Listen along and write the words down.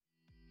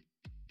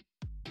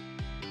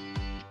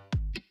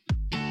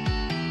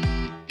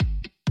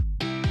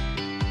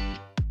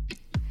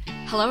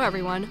Hello,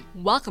 everyone.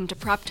 Welcome to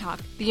Prep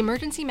Talk, the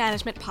emergency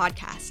management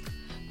podcast.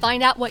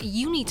 Find out what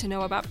you need to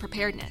know about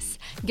preparedness,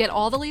 get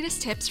all the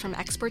latest tips from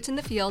experts in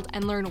the field,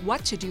 and learn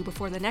what to do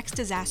before the next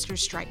disaster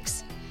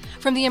strikes.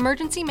 From the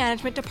Emergency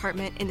Management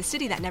Department in the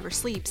city that never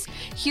sleeps,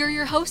 here are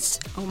your hosts,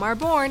 Omar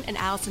Bourne and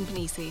Allison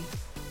Panisi.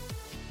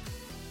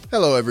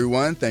 Hello,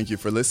 everyone. Thank you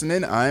for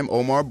listening. I'm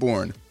Omar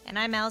Bourne. And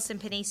I'm Allison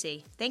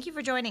Panisi. Thank you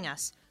for joining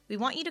us. We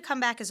want you to come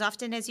back as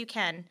often as you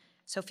can,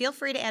 so feel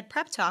free to add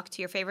Prep Talk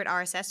to your favorite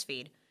RSS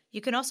feed. You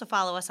can also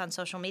follow us on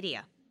social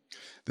media.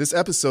 This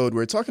episode,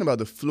 we're talking about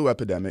the flu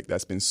epidemic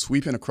that's been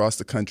sweeping across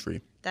the country.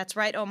 That's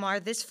right,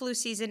 Omar. This flu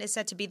season is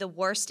said to be the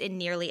worst in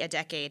nearly a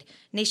decade.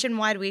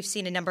 Nationwide, we've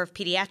seen a number of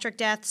pediatric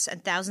deaths,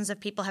 and thousands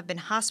of people have been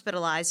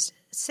hospitalized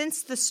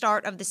since the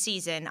start of the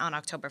season on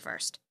October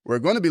 1st. We're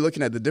going to be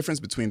looking at the difference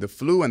between the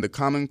flu and the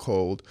common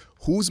cold,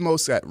 who's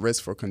most at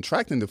risk for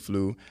contracting the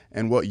flu,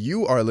 and what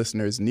you, our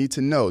listeners, need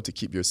to know to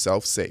keep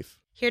yourself safe.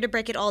 Here to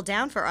break it all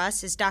down for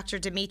us is Dr.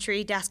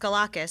 Dimitri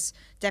Daskalakis,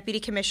 Deputy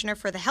Commissioner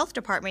for the Health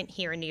Department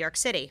here in New York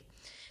City.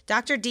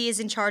 Dr. D is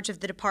in charge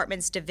of the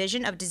department's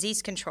Division of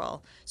Disease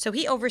Control, so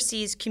he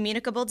oversees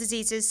communicable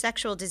diseases,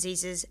 sexual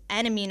diseases,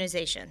 and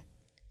immunization.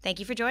 Thank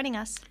you for joining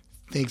us.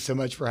 Thanks so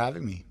much for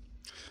having me.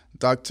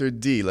 Dr.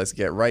 D, let's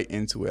get right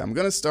into it. I'm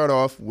going to start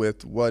off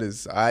with what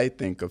is, I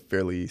think, a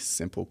fairly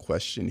simple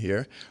question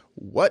here.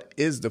 What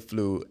is the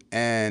flu,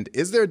 and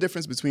is there a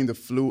difference between the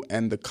flu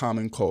and the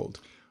common cold?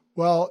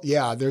 Well,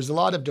 yeah, there's a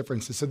lot of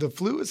differences. So the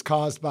flu is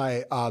caused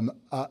by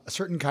a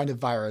certain kind of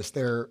virus.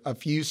 There are a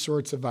few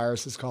sorts of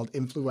viruses called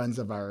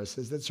influenza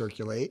viruses that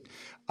circulate.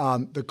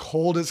 The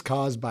cold is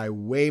caused by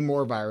way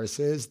more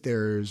viruses.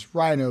 There's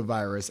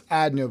rhinovirus,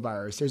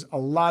 adenovirus. There's a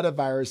lot of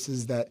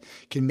viruses that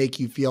can make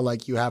you feel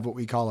like you have what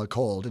we call a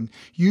cold. And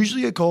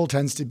usually a cold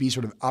tends to be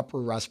sort of upper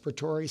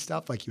respiratory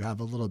stuff, like you have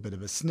a little bit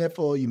of a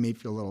sniffle, you may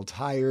feel a little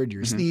tired,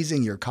 you're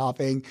sneezing, you're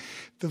coughing.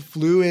 The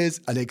flu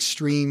is an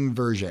extreme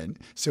version.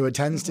 So it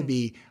tends to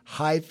be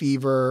high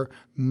fever,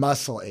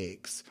 muscle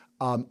aches.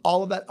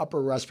 All of that upper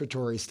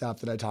respiratory stuff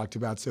that I talked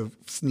about, so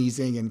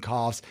sneezing and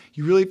coughs,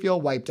 you really feel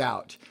wiped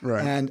out.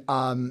 Right. And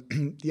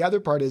the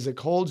other part is that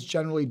colds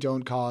generally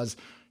don't cause,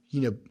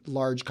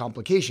 large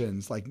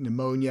complications like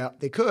pneumonia.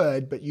 They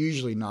could, but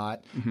usually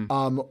not.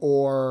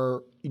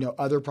 Or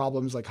other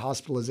problems like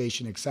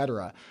hospitalization, et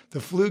cetera. The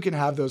flu can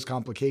have those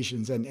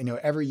complications. And,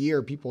 every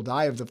year people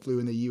die of the flu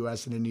in the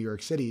U.S. and in New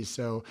York City.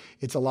 So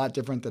it's a lot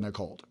different than a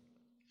cold.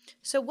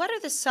 So what are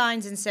the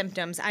signs and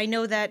symptoms? I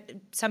know that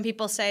some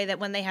people say that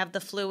when they have the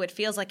flu, it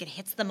feels like it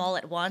hits them all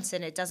at once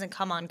and it doesn't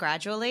come on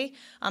gradually.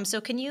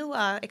 So can you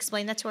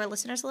explain that to our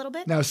listeners a little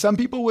bit? Now, some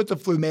people with the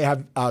flu may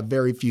have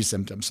very few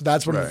symptoms. So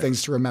that's one of the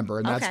things to remember.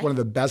 And that's one of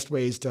the best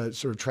ways to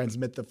sort of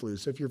transmit the flu.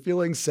 So if you're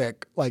feeling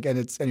sick,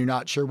 and you're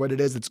not sure what it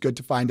is, it's good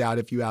to find out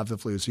if you have the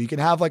flu. So you can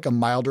have like a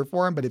milder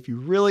form, but if you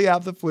really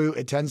have the flu,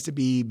 it tends to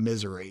be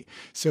misery.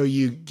 So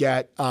you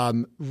get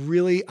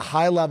really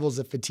high levels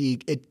of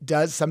fatigue. It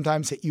does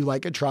sometimes hit you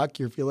like a truck.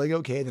 You're feeling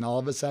okay. Then all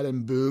of a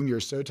sudden, boom, you're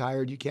so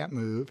tired you can't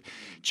move.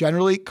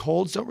 Generally,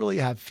 colds don't really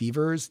have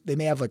fevers. They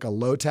may have like a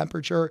low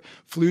temperature.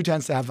 Flu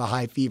tends to have a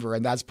high fever,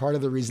 and that's part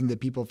of the reason that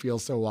people feel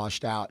so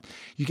washed out.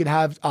 You can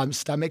have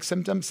stomach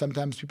symptoms.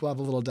 Sometimes people have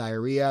a little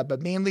diarrhea,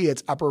 but mainly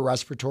it's upper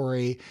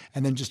respiratory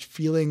and then just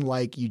feeling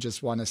like you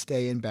just want to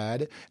stay in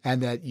bed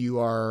and that you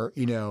are,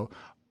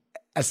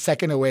 a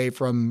second away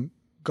from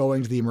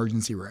going to the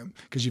emergency room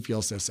because you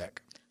feel so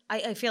sick.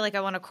 I feel like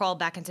I want to crawl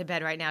back into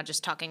bed right now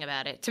just talking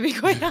about it, to be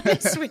quite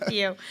honest with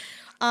you.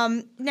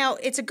 Now,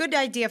 it's a good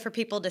idea for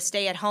people to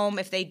stay at home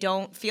if they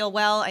don't feel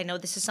well. I know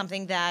this is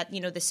something that,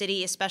 the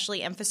city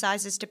especially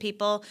emphasizes to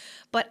people.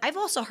 But I've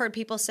also heard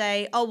people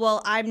say, oh,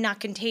 well, I'm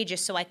not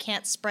contagious, so I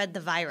can't spread the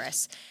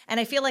virus. And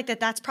I feel like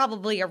that's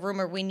probably a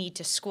rumor we need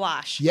to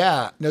squash.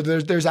 Yeah. No,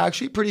 there's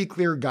actually pretty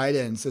clear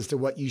guidance as to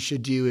what you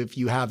should do if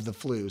you have the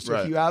flu. So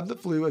if you have the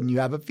flu and you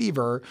have a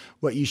fever,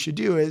 what you should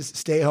do is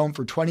stay home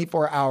for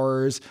 24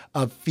 hours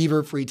of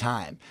fever-free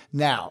time.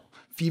 Now,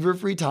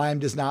 fever-free time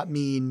does not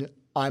mean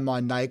I'm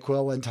on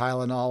NyQuil and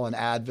Tylenol and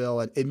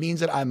Advil. And it means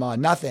that I'm on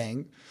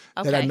nothing,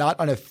 that I'm not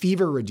on a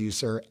fever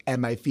reducer,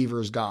 and my fever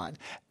is gone.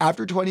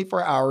 After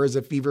 24 hours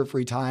of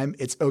fever-free time,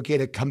 it's okay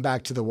to come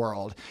back to the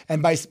world.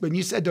 And when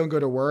you said don't go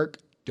to work,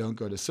 don't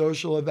go to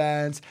social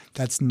events.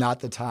 That's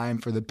not the time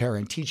for the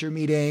parent-teacher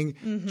meeting.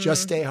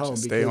 Just stay home.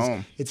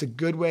 It's a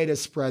good way to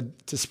spread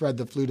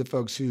the flu to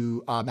folks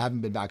who haven't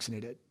been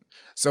vaccinated.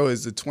 So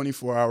is the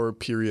 24-hour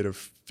period of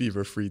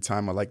fever-free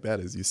time, I like that,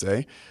 as you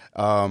say,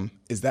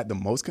 is that the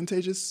most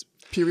contagious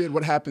period?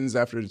 What happens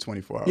after the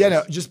 24 hours? Yeah,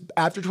 no, just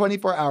after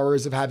 24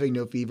 hours of having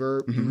no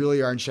fever, you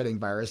really aren't shedding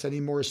virus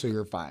anymore, so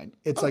you're fine.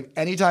 It's like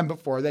anytime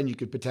before then, you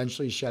could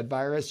potentially shed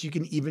virus. You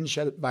can even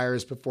shed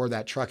virus before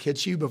that truck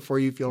hits you, before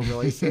you feel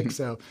really sick.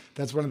 So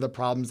that's one of the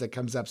problems that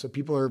comes up. So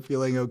people are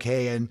feeling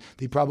okay, and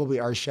they probably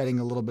are shedding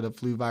a little bit of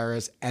flu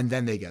virus, and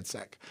then they get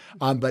sick.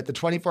 But the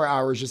 24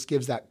 hours just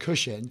gives that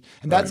cushion,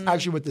 and that's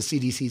actually what the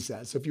CDC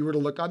says. So if you were to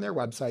look on their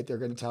website, they're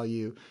going to tell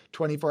you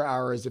 24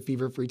 hours of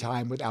fever-free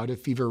time without a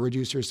fever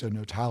reducer, so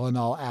no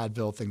Tylenol,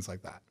 Advil, things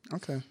like that.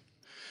 Okay.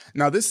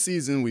 Now, this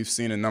season, we've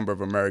seen a number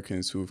of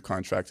Americans who've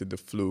contracted the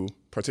flu,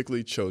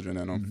 particularly children,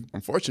 and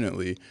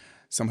unfortunately,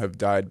 some have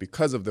died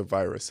because of the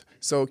virus.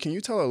 So can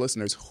you tell our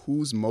listeners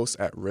who's most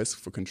at risk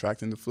for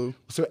contracting the flu?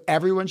 So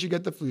everyone should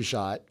get the flu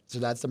shot. So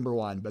that's number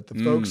one. But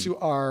the folks who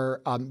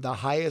are the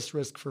highest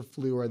risk for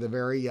flu are the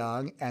very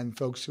young and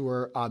folks who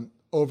are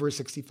over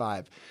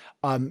 65.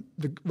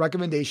 The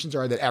recommendations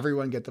are that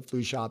everyone get the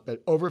flu shot,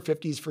 but over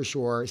 50s for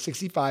sure.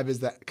 65 is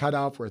the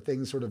cutoff where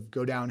things sort of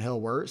go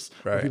downhill worse,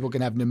 where people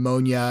can have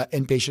pneumonia,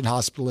 inpatient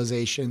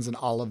hospitalizations, and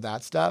all of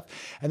that stuff.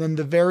 And then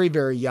the very,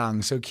 very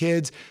young. So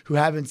kids who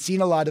haven't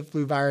seen a lot of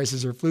flu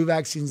viruses or flu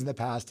vaccines in the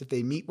past, if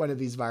they meet one of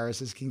these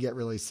viruses, can get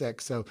really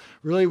sick. So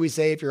really, we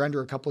say if you're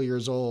under a couple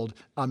years old,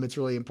 it's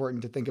really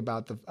important to think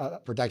about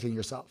protecting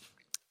yourself.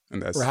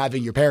 Or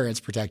having your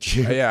parents protect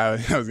you. Yeah,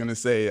 I was going to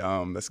say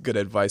that's good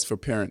advice for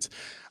parents.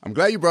 I'm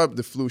glad you brought up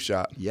the flu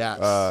shot. Yes.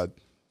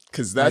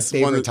 Because that's my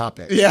favorite one of the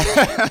topic. Yeah.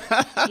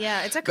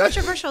 Yeah, it's a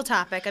controversial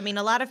topic. I mean,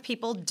 a lot of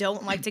people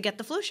don't like to get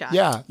the flu shot.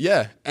 Yeah.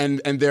 Yeah. And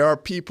there are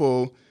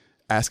people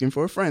asking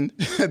for a friend.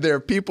 There are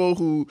people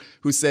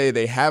who say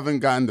they haven't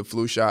gotten the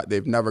flu shot.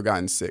 They've never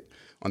gotten sick.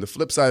 On the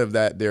flip side of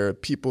that, there are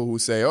people who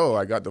say, oh,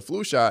 I got the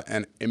flu shot,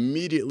 and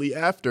immediately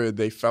after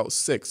they felt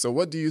sick. So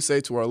what do you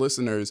say to our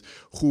listeners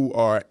who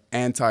are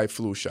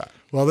anti-flu shot?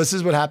 Well, this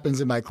is what happens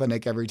in my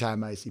clinic every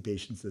time I see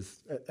patients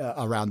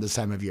around this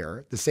time of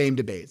year. The same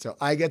debate. So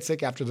I get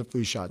sick after the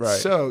flu shot. Right.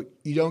 So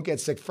you don't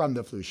get sick from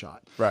the flu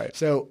shot. Right.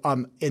 So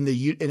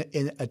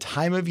in a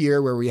time of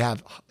year where we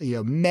have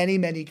many,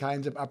 many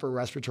kinds of upper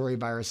respiratory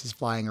viruses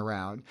flying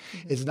around,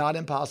 it's not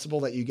impossible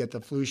that you get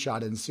the flu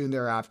shot and soon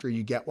thereafter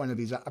you get one of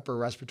these upper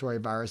respiratory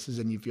viruses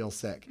and you feel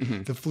sick.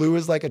 The flu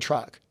is like a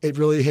truck. It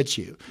really hits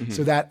you.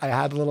 So that I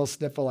had a little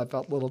sniffle. I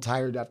felt a little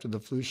tired after the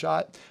flu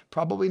shot.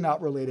 Probably not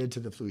related to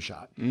the flu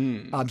shot.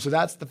 So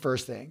that's the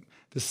first thing.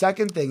 The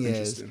second thing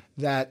is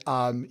that,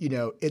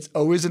 it's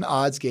always an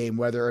odds game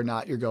whether or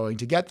not you're going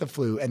to get the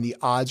flu. And the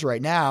odds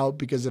right now,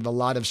 because of a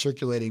lot of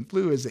circulating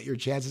flu, is that your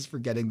chances for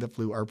getting the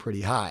flu are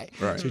pretty high.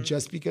 Right. So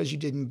just because you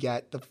didn't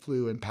get the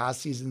flu in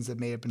past seasons that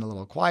may have been a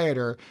little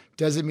quieter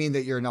doesn't mean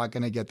that you're not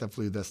going to get the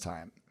flu this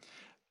time.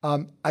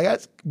 I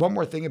got one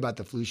more thing about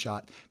the flu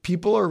shot.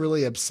 People are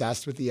really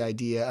obsessed with the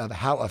idea of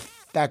how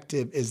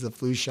effective is the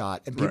flu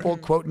shot. And people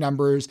quote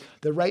numbers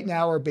that right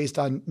now are based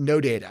on no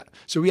data.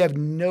 So we have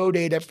no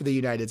data for the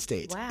United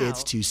States. Wow.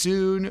 It's too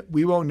soon.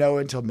 We won't know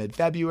until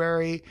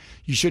mid-February.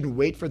 You shouldn't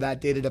wait for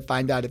that data to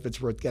find out if it's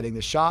worth getting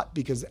the shot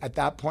because at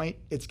that point,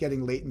 it's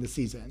getting late in the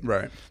season.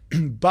 Right.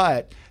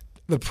 But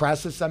the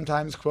press has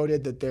sometimes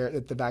quoted that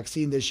the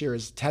vaccine this year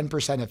is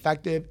 10%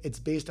 effective. It's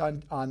based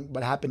on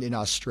what happened in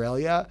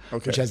Australia,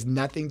 which has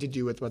nothing to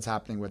do with what's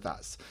happening with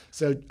us.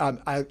 So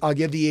I'll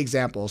give the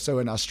example. So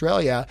in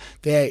Australia,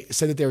 they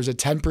said that there was a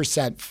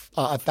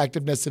 10%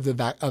 effectiveness of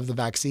the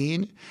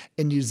vaccine.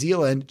 In New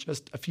Zealand,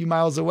 just a few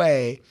miles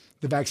away,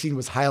 the vaccine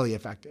was highly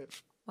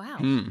effective.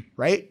 Wow.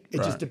 Right? It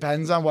just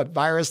depends on what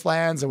virus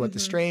lands and what the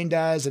strain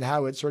does and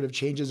how it sort of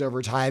changes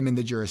over time in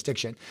the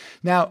jurisdiction.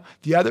 Now,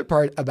 the other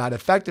part about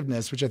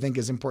effectiveness, which I think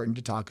is important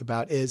to talk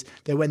about, is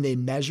that when they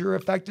measure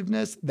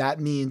effectiveness,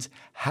 that means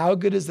how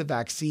good is the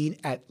vaccine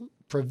at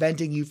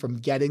preventing you from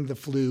getting the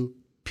flu,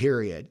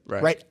 period.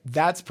 Right?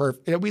 That's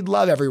perfect. We'd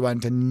love everyone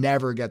to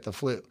never get the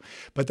flu.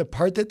 But the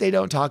part that they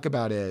don't talk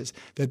about is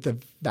that the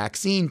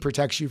vaccine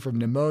protects you from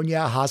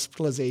pneumonia,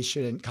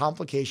 hospitalization, and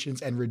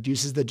complications, and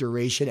reduces the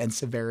duration and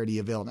severity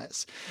of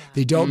illness. Yeah.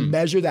 They don't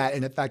measure that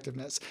in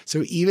effectiveness.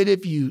 So even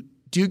if you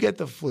do get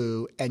the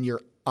flu and you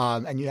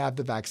have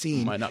the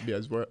vaccine, it might not be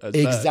as bad.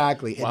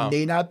 Exactly. Wow. It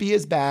may not be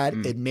as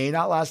bad. It may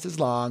not last as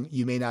long.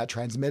 You may not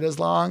transmit as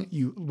long.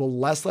 You will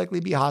less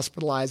likely be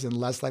hospitalized and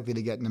less likely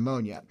to get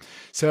pneumonia.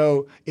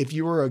 So if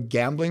you were a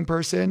gambling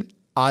person,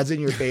 odds in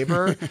your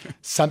favor,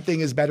 something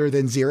is better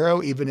than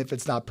zero, even if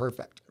it's not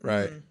perfect.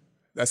 Right.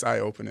 That's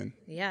eye-opening.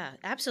 Yeah,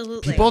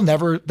 absolutely. People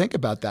never think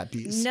about that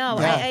piece. No,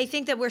 yeah. I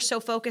think that we're so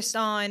focused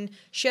on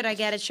should I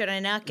get it, should I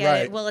not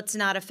get it? Well, it's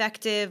not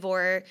effective,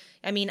 or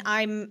I mean,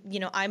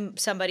 I'm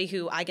somebody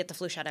who I get the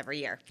flu shot every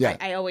year. Yeah.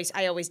 I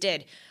always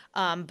did.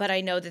 But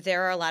I know that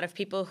there are a lot of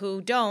people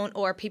who don't,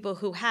 or people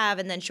who have,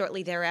 and then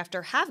shortly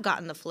thereafter have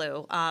gotten the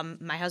flu.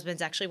 My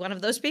husband's actually one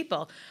of those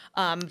people.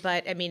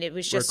 But I mean, it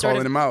was just sort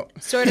of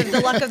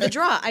the luck of the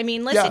draw. I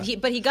mean, listen,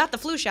 he got the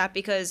flu shot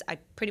because I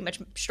pretty much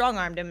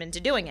strong-armed him into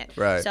doing it.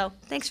 Right. So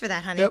thanks for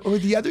that, honey. Yeah, well,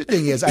 the other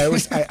thing is,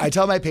 I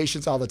tell my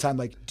patients all the time,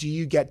 like, do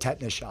you get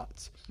tetanus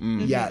shots?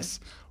 Yes.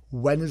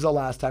 When is the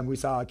last time we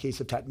saw a case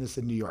of tetanus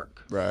in New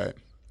York? Right.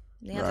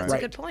 Yeah, that's a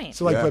good point.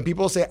 So when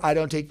people say, I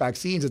don't take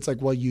vaccines, it's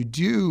like, well, you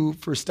do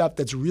for stuff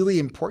that's really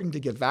important to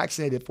get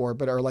vaccinated for,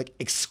 but are like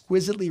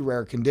exquisitely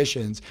rare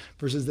conditions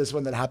versus this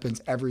one that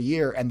happens every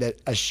year and that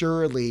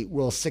assuredly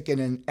will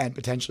sicken and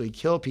potentially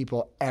kill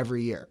people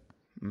every year.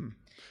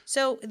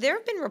 So there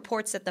have been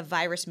reports that the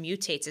virus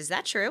mutates. Is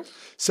that true?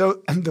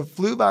 So the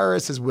flu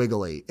virus is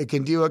wiggly. It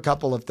can do a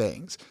couple of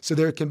things. So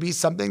there can be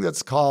something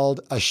that's called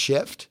a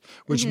shift,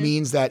 which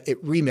means that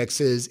it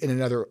remixes in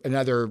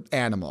another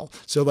animal.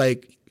 So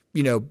like,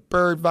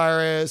 bird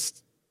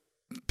virus,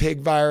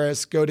 pig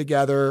virus go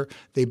together,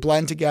 they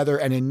blend together,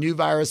 and a new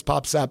virus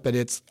pops up and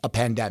it's a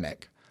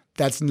pandemic.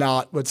 That's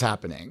not what's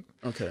happening.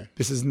 Okay.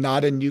 This is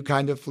not a new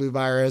kind of flu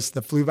virus.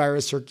 The flu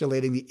virus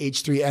circulating, the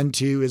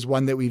H3N2, is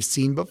one that we've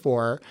seen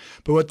before.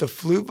 But what the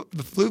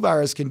flu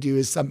virus can do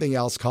is something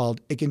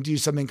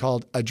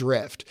called a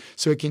drift.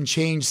 So it can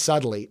change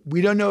subtly.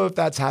 We don't know if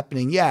that's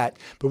happening yet,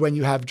 but when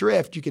you have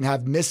drift, you can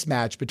have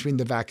mismatch between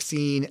the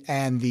vaccine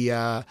and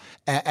the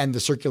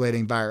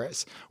circulating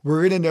virus.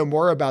 We're going to know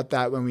more about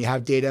that when we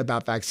have data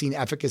about vaccine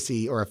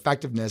efficacy or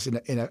effectiveness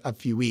in a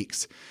few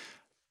weeks.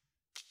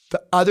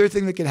 The other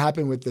thing that can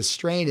happen with this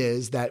strain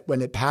is that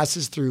when it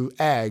passes through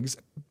eggs,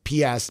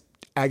 P.S.,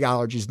 egg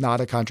allergy is not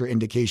a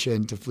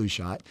contraindication to flu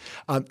shot.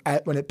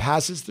 When it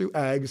passes through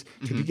eggs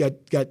to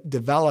get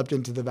developed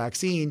into the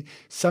vaccine,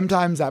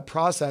 sometimes that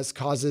process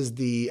causes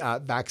the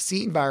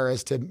vaccine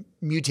virus to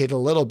mutate a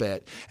little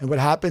bit. And what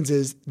happens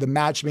is the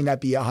match may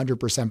not be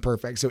 100%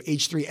 perfect. So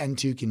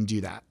H3N2 can do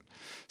that.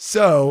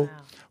 So... Wow.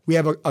 We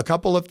have a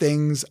couple of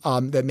things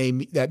that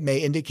may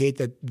indicate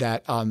that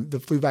the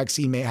flu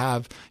vaccine may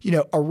have,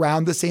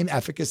 around the same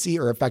efficacy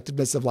or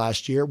effectiveness of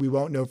last year. We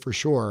won't know for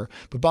sure.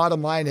 But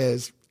bottom line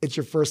is it's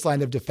your first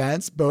line of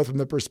defense, both from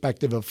the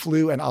perspective of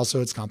flu and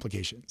also its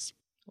complications.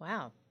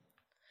 Wow.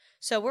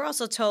 So we're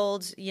also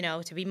told,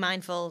 to be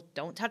mindful,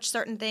 don't touch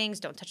certain things,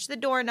 don't touch the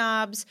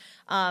doorknobs.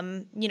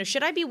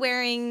 Should I be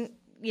wearing,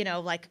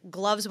 like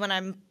gloves when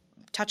I'm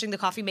touching the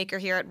coffee maker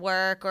here at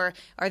work, or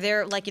are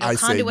there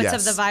conduits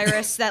of the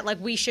virus that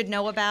we should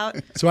know about?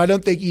 So I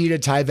don't think you need a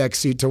Tyvek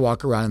suit to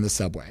walk around in the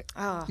subway.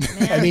 Oh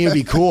man! I mean, it'd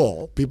be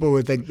cool. People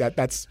would think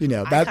that's the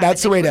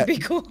way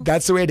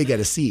that's the way to get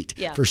a seat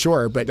for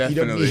sure. But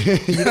Definitely.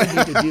 you don't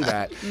need to do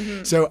that.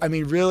 Mm-hmm. So I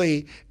mean,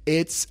 really,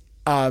 it's.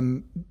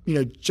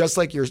 Just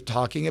like you're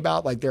talking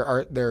about, there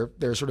are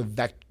sort of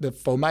the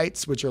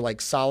fomites, which are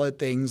like solid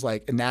things,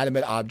 like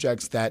inanimate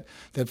objects that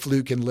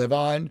flu can live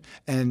on,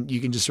 and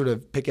you can just sort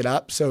of pick it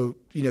up. So,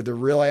 the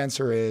real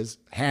answer is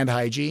hand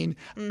hygiene.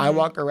 Mm-hmm. I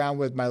walk around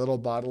with my little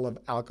bottle of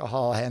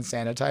alcohol hand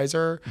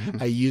sanitizer.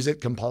 I use it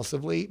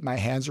compulsively. My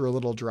hands are a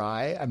little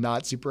dry. I'm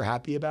not super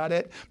happy about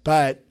it,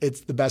 but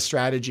it's the best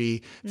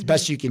strategy. It's the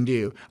best you can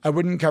do. I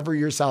wouldn't cover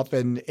yourself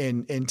in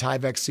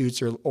Tyvek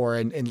suits or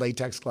in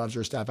latex gloves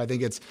or stuff. I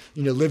think it's,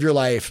 live your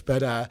life,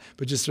 but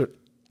just sort of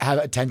have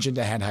attention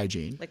to hand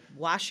hygiene. Like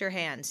wash your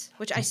hands,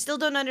 which I still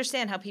don't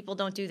understand how people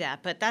don't do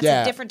that, but that's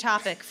a different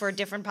topic for a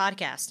different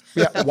podcast.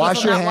 Yeah,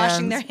 wash your hands.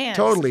 Washing their hands.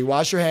 Totally,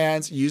 wash your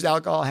hands. Use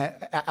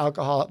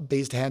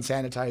alcohol-based hand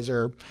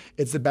sanitizer.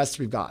 It's the best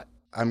we've got.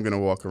 I'm going to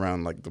walk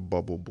around like the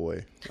bubble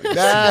boy. He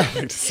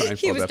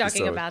was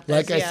talking about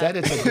this. Like I said,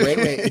 it's a great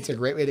way. It's a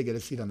great way to get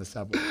a seat on the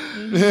subway.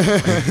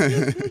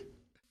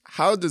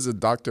 How does a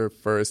doctor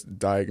first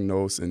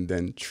diagnose and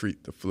then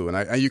treat the flu?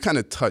 And you kind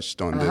of touched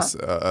on this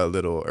a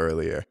little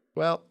earlier.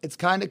 Well, it's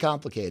kind of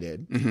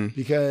complicated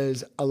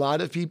because a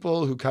lot of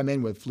people who come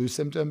in with flu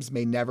symptoms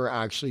may never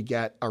actually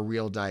get a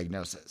real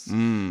diagnosis.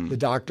 The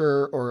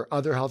doctor or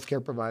other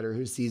healthcare provider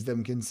who sees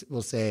them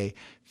will say,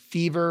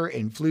 fever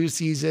in flu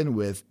season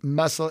with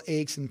muscle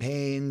aches and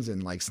pains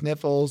and like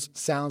sniffles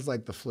sounds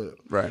like the flu.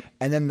 Right.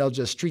 And then they'll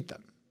just treat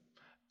them.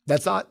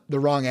 That's not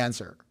the wrong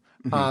answer.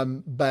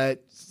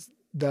 But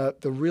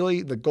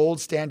the gold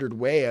standard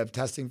way of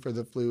testing for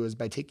the flu is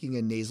by taking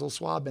a nasal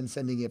swab and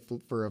sending it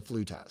for a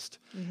flu test.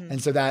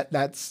 And so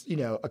that's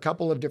a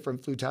couple of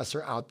different flu tests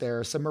are out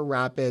there. Some are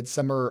rapid,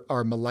 some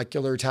are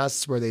molecular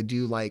tests where they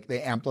do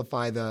they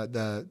amplify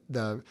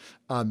the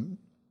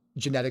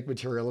genetic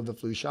material of the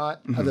flu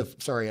shot of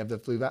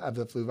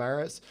the flu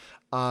virus.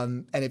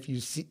 And if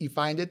you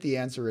find it, the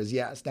answer is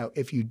yes. Now,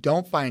 if you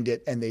don't find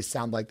it and they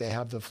sound like they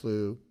have the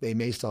flu, they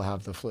may still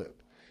have the flu.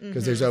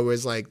 Because there's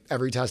always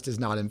every test is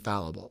not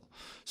infallible.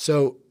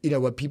 So,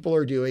 what people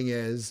are doing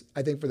is,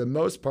 I think for the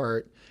most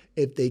part,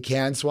 if they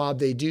can swab,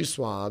 they do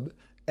swab,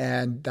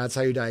 and that's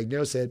how you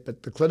diagnose it.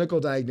 But the clinical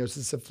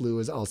diagnosis of flu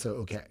is also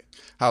okay.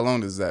 How long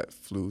does that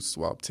flu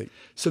swab take?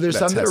 So there's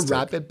some that are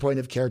rapid point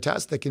of care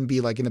tests that can be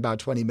in about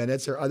 20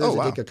 minutes, or others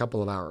that take a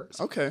couple of hours.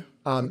 Okay.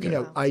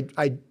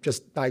 I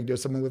just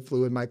diagnosed someone with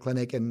flu in my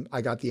clinic, and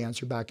I got the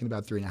answer back in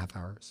about 3.5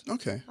 hours.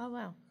 Okay. Oh,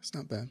 wow. That's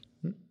not bad.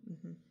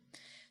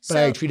 But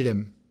I treated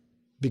him.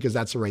 Because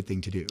that's the right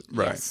thing to do.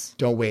 Right. Yes.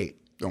 Don't wait.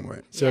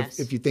 So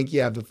if you think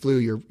you have the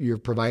flu, your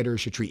provider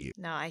should treat you.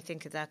 No, I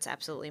think that's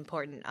absolutely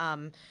important.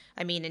 And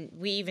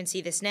we even see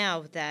this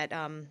now that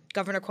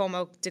Governor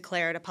Cuomo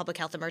declared a public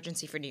health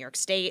emergency for New York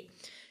State,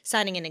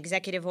 signing an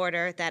executive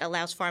order that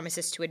allows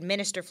pharmacists to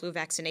administer flu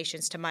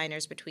vaccinations to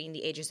minors between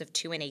the ages of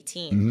 2 and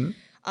 18.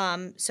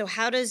 So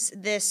how does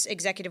this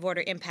executive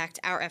order impact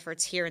our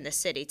efforts here in the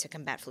city to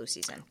combat flu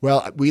season?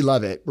 Well, we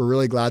love it. We're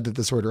really glad that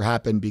this order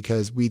happened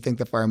because we think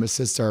the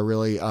pharmacists are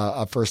really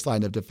a first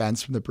line of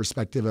defense from the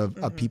perspective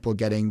of people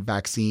getting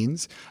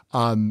vaccines.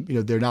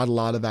 There are not a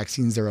lot of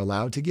vaccines they're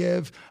allowed to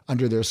give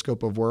under their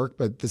scope of work,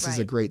 but this is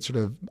a great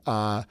sort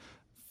of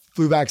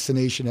flu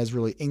vaccination has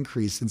really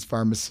increased since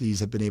pharmacies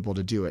have been able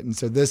to do it. And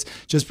so this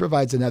just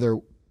provides another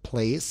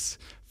place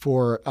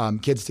for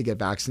kids to get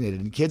vaccinated.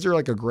 And kids are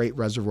like a great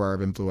reservoir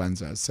of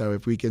influenza. So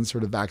if we can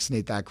sort of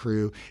vaccinate that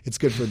crew, it's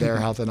good for their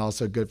health and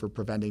also good for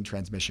preventing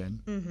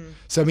transmission. Mm-hmm.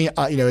 So I mean,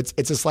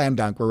 it's a slam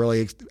dunk. We're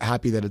really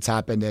happy that it's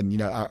happened,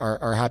 and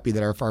are happy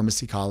that our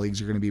pharmacy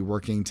colleagues are going to be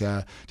working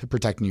to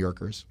protect New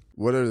Yorkers.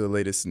 What are the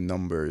latest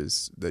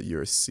numbers that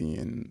you're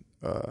seeing?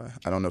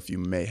 I don't know if you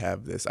may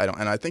have this. I don't,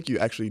 and I think you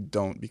actually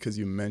don't, because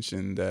you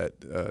mentioned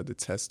that the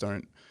tests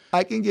aren't.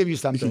 I can give you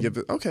something. You can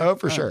give it, okay. Oh,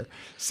 for sure.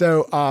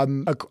 So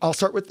I'll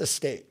start with the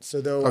state. So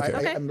okay.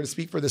 I'm going to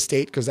speak for the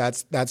state because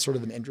that's sort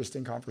of an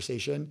interesting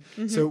conversation.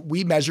 Mm-hmm. So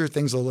we measure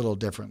things a little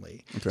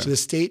differently. Okay. So the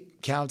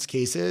state counts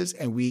cases,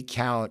 and we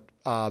count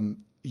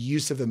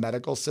use of the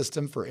medical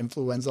system for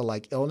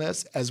influenza-like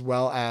illness, as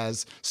well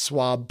as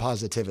swab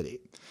positivity.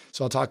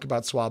 So I'll talk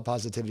about swab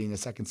positivity in a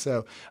second.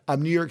 So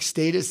New York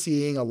State is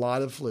seeing a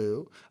lot of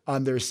flu.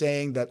 They're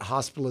saying that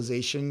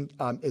hospitalization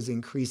is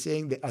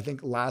increasing. I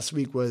think last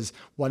week was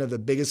one of the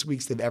biggest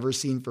weeks they've ever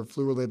seen for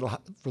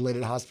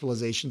flu-related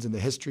hospitalizations in the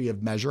history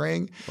of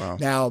measuring. Wow.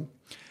 Now,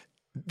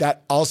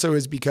 that also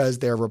is because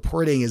their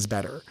reporting is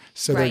better.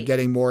 So they're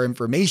getting more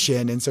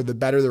information. And so the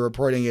better the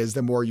reporting is,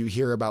 the more you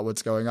hear about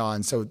what's going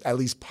on. So at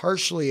least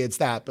partially it's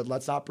that, but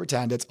let's not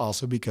pretend it's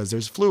also because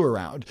there's flu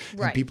around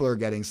and people are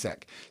getting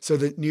sick. So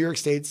the New York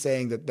State's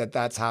saying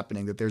that's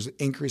happening, that there's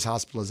increased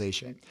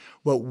hospitalization.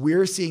 What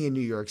we're seeing in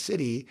New York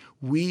City,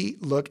 we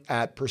look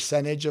at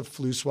percentage of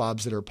flu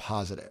swabs that are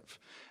positive.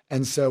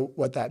 And so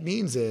what that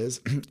means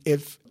is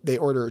if they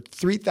order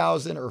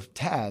 3,000 or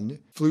 10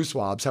 flu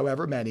swabs,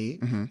 however many,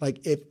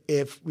 like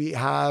if we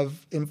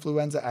have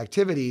influenza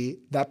activity,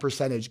 that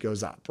percentage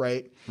goes up,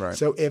 right?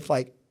 So if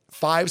like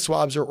 5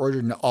 swabs are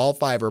ordered and all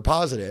 5 are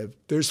positive,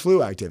 there's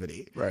flu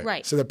activity.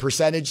 Right. So the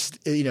percentage,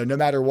 no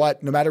matter what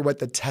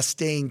the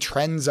testing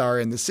trends are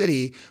in the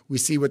city, we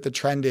see what the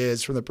trend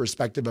is from the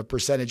perspective of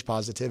percentage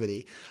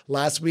positivity.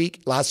 Last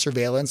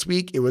surveillance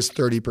week, it was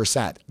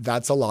 30%.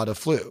 That's a lot of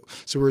flu.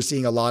 So we're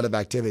seeing a lot of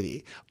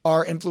activity.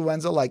 Our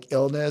influenza-like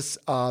illness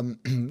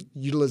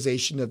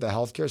utilization of the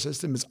healthcare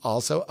system is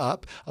also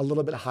up a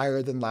little bit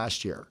higher than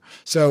last year.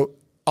 So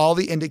all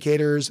the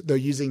indicators, they're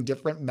using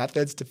different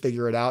methods to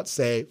figure it out.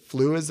 Say,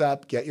 flu is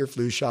up, get your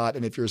flu shot,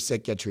 and if you're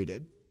sick, get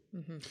treated.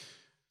 Mm-hmm.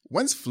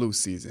 When's flu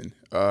season?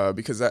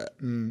 Because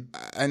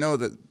I know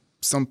that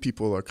some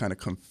people are kind of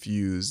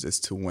confused as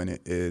to when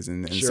it is,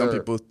 and some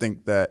people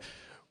think that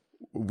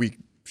we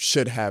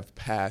should have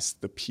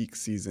passed the peak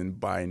season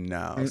by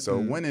now. Mm-hmm. So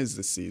when is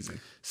the season?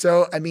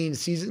 So, I mean,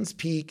 seasons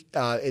peak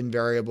in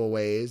variable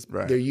ways.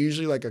 Right. They're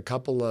usually like a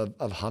couple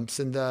of humps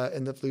in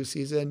the flu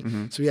season.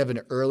 Mm-hmm. So we have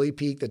an early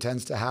peak that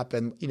tends to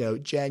happen,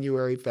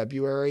 January,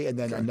 February, and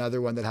then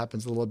another one that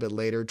happens a little bit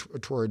later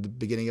toward the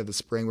beginning of the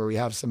spring, where we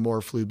have some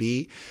more flu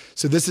B.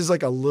 So this is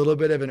like a little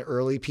bit of an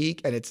early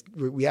peak, and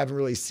we haven't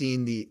really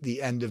seen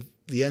the end of.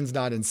 The end's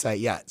not in sight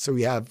yet. So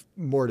we have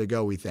more to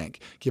go, we think,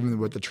 given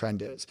what the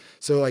trend is.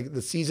 So like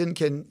the season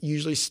can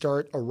usually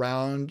start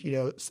around,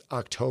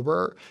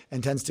 October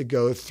and tends to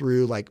go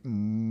through like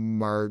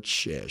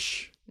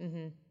March-ish.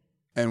 Mm-hmm.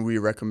 And we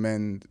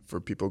recommend for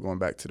people going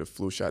back to the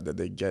flu shot that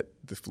they get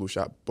the flu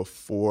shot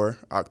before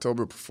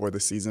October, before the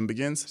season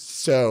begins.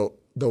 So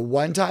the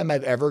one time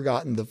I've ever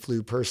gotten the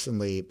flu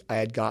personally, I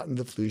had gotten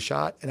the flu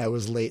shot and I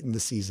was late in the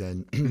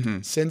season.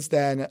 Mm-hmm. Since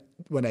then,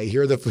 when I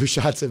hear the flu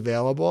shot's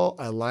available,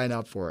 I line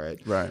up for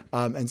it. Right.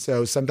 And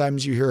so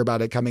sometimes you hear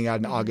about it coming out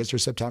in August or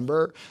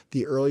September.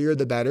 The earlier,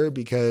 the better,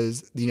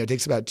 because it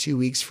takes about 2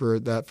 weeks for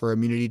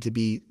immunity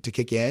to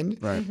kick in.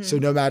 Right. Mm-hmm. So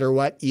no matter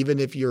what, even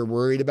if you're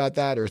worried about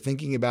that or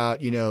thinking about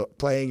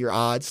playing your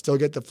odds, still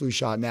get the flu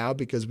shot now,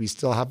 because we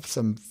still have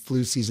some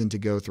flu season to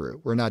go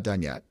through. We're not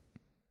done yet.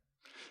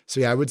 So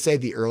yeah, I would say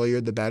the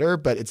earlier the better,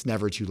 but it's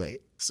never too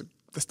late. So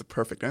that's the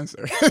perfect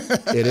answer.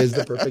 It is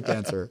the perfect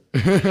answer.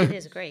 It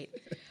is great.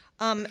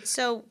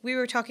 So we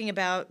were talking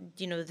about,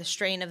 the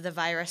strain of the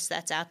virus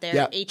that's out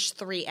there,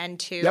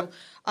 H3N2. Yep.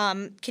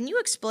 Can you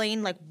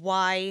explain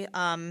why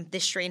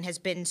this strain has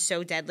been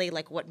so deadly,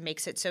 what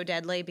makes it so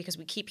deadly? Because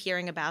we keep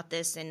hearing about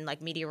this in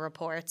media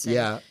reports.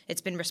 And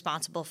it's been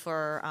responsible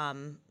for,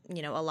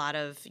 a lot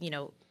of,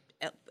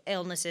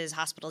 illnesses,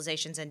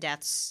 hospitalizations, and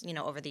deaths,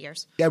 over the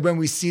years. Yeah, when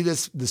we see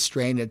the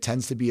strain, it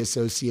tends to be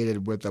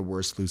associated with a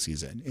worse flu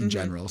season in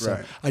general.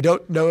 So I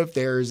don't know if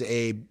there's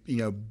a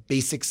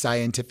basic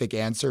scientific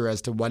answer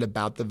as to what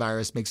about the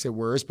virus makes it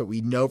worse, but we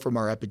know from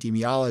our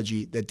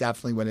epidemiology that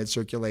definitely when it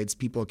circulates,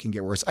 people can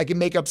get worse. I can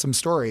make up some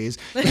stories.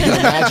 You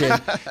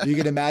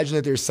can imagine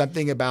that there's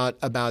something about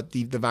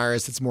the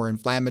virus that's more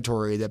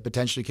inflammatory that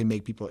potentially can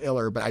make people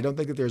iller, but I don't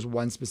think that there's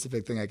one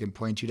specific thing I can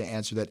point to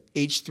answer that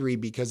H3,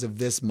 because of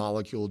this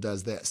molecule,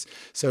 does this.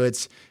 So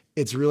it's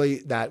really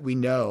that we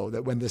know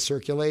that when this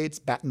circulates,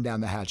 batten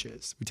down the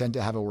hatches. We tend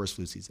to have a worse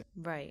flu season.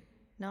 Right.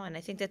 No, and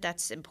I think that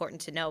that's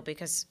important to know,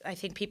 because I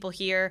think people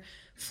hear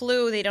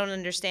flu, they don't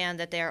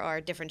understand that there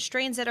are different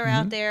strains that are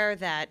out there,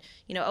 that,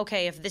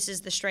 okay, if this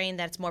is the strain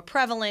that's more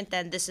prevalent,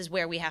 then this is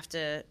where we have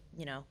to,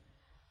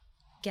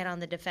 get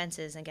on the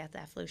defenses and get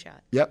that flu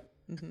shot. Yep.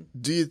 Mm-hmm.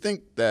 Do you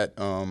think that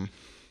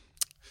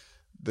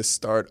the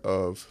start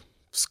of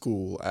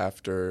school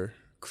after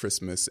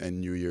Christmas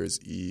and New Year's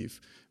Eve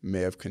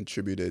may have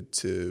contributed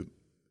to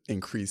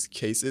increased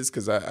cases?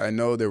 Because I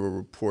know there were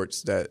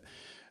reports that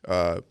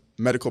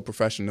medical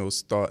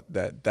professionals thought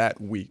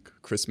that week,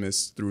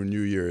 Christmas through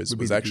New Year's,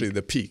 was actually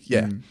the peak.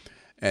 Yeah. Mm-hmm.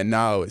 And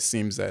now it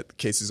seems that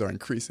cases are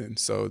increasing.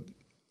 So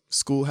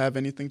school have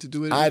anything to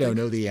do with it? I don't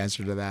know the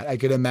answer to that. I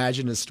could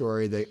imagine a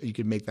story that you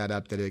could make that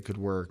up, that it could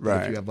work.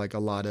 Right. If you have like a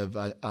lot of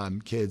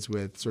kids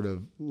with sort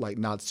of like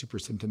not super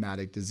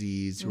symptomatic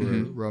disease who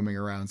are roaming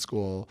around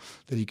school,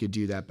 that you could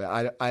do that.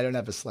 But I don't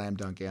have a slam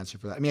dunk answer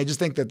for that. I mean, I just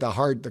think that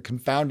the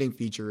confounding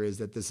feature is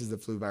that this is the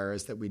flu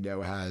virus that we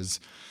know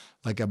has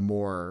like a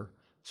more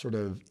sort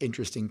of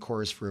interesting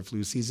course for a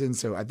flu season.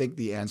 So I think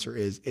the answer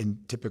is, in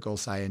typical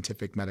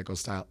scientific medical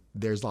style,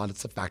 there's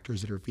lots of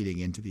factors that are feeding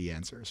into the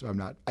answer. So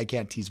I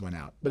can't tease one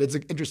out, but it's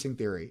an interesting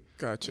theory.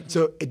 Gotcha.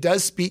 So it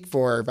does speak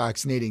for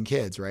vaccinating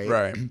kids, right?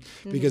 Right.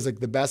 Because like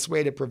the best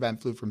way to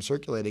prevent flu from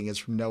circulating is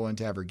from no one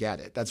to ever get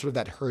it. That's sort of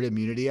that herd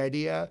immunity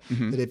idea,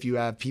 that if you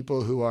have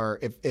people who are,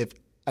 if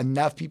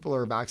enough people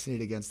are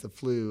vaccinated against the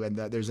flu and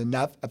that there's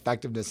enough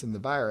effectiveness in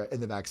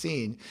the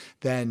vaccine,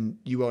 then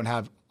you won't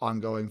have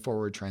ongoing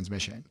forward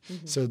transmission.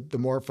 So the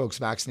more folks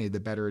vaccinated, the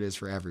better it is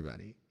for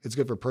everybody. It's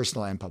good for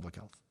personal and public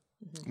health.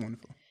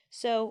 Wonderful.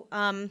 So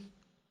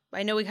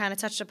I know we kind of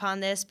touched upon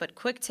this, but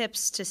quick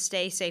tips to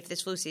stay safe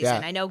this flu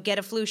season. Yeah. I know get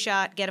a flu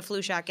shot, get a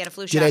flu shot, get a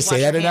flu shot. Did I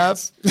say that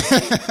enough?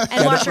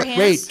 And wash your hands.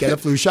 Wait, get a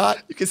flu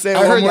shot? You can say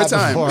it one more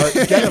time.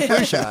 Get a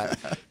flu shot.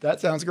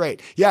 That sounds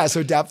great. Yeah,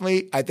 so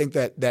definitely I think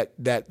that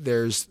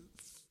there's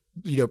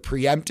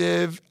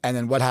preemptive, and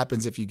then what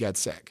happens if you get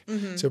sick.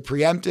 So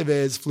preemptive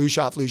is flu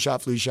shot.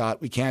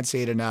 We can't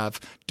say it enough.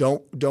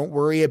 Don't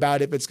worry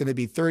about if it's going to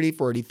be 30,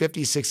 40,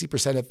 50,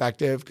 60%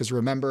 effective, because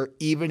remember,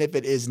 even if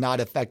it is not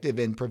effective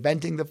in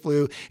preventing the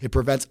flu, it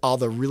prevents all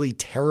the really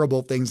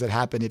terrible things that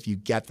happen if you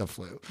get the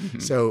flu.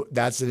 So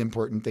that's an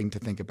important thing to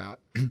think about.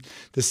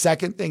 The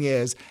second thing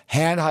is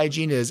hand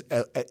hygiene is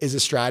a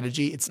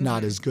strategy. It's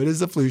not as good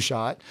as the flu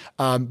shot,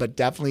 but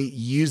definitely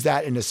use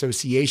that in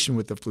association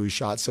with the flu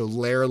shot. So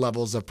layer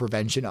levels of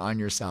prevention on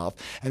yourself.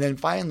 And then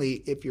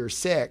finally, if you're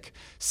sick,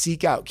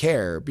 seek out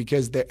care,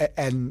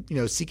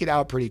 seek it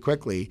out pretty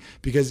quickly,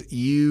 because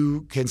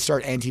you can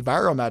start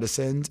antiviral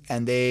medicines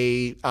and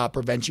they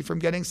prevent you from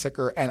getting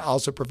sicker and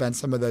also prevent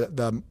some of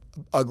the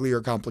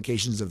uglier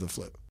complications of the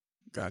flu.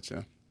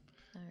 Gotcha.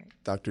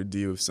 Dr.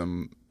 D with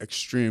some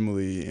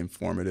extremely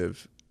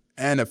informative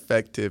and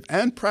effective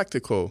and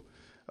practical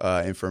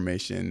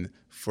information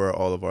for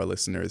all of our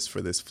listeners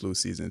for this flu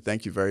season.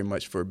 Thank you very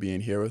much for being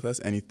here with us.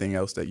 Anything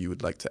else that you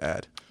would like to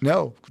add?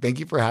 No, thank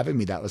you for having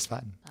me. That was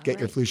fun. Get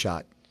your flu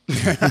shot.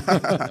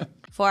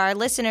 For our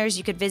listeners,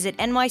 you could visit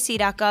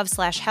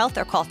nyc.gov/health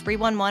or call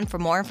 311 for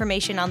more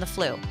information on the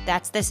flu.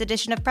 That's this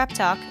edition of Prep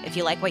Talk. If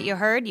you like what you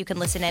heard, you can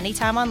listen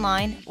anytime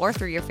online or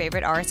through your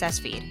favorite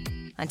RSS feed.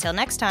 Until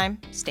next time,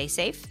 stay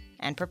safe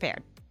and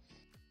prepared.